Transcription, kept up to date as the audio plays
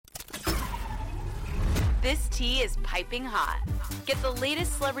This tea is piping hot. Get the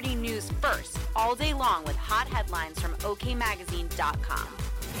latest celebrity news first all day long with hot headlines from okmagazine.com.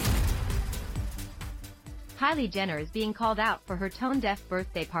 Kylie Jenner is being called out for her tone-deaf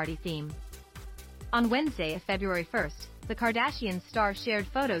birthday party theme. On Wednesday, February 1st, the Kardashian star shared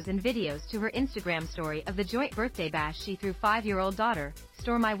photos and videos to her Instagram story of the joint birthday bash she threw 5-year-old daughter,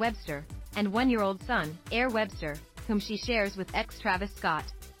 Stormi Webster, and 1-year-old son, Aire Webster, whom she shares with ex-Travis Scott,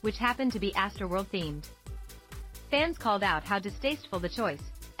 which happened to be Astroworld themed. Fans called out how distasteful the choice,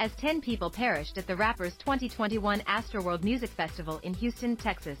 as 10 people perished at the rapper's 2021 Astroworld Music Festival in Houston,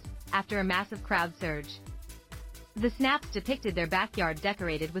 Texas, after a massive crowd surge. The snaps depicted their backyard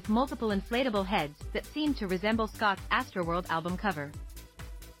decorated with multiple inflatable heads that seemed to resemble Scott's Astroworld album cover.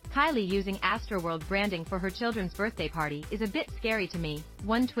 Kylie using Astroworld branding for her children's birthday party is a bit scary to me,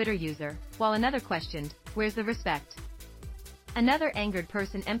 one Twitter user, while another questioned, where's the respect? Another angered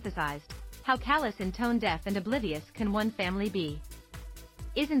person emphasized, how callous and tone-deaf and oblivious can one family be?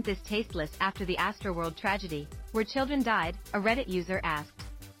 Isn't this tasteless after the Astroworld tragedy, where children died, a Reddit user asked.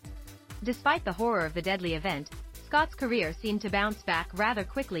 Despite the horror of the deadly event, Scott's career seemed to bounce back rather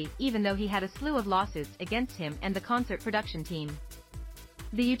quickly even though he had a slew of lawsuits against him and the concert production team.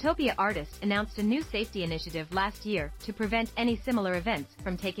 The Utopia artist announced a new safety initiative last year to prevent any similar events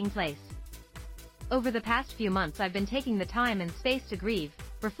from taking place. Over the past few months I've been taking the time and space to grieve,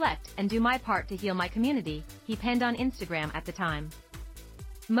 reflect, and do my part to heal my community, he penned on Instagram at the time.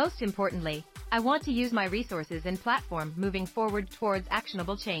 Most importantly, I want to use my resources and platform moving forward towards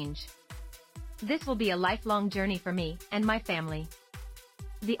actionable change. This will be a lifelong journey for me and my family.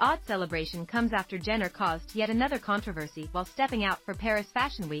 The odd celebration comes after Jenner caused yet another controversy while stepping out for Paris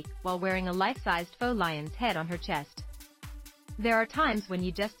Fashion Week while wearing a life-sized faux lion's head on her chest. There are times when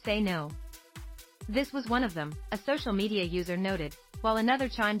you just say no. This was one of them, a social media user noted, while another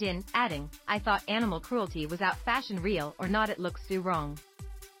chimed in, adding, I thought animal cruelty was out fashion real or not, it looks so wrong.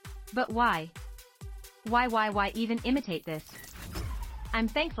 But why? Why even imitate this? I'm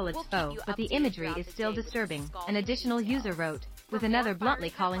thankful it's faux, but the imagery is still disturbing, an additional user wrote, with another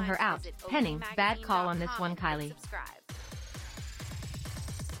bluntly calling her out, penning, bad call on this one, Kylie.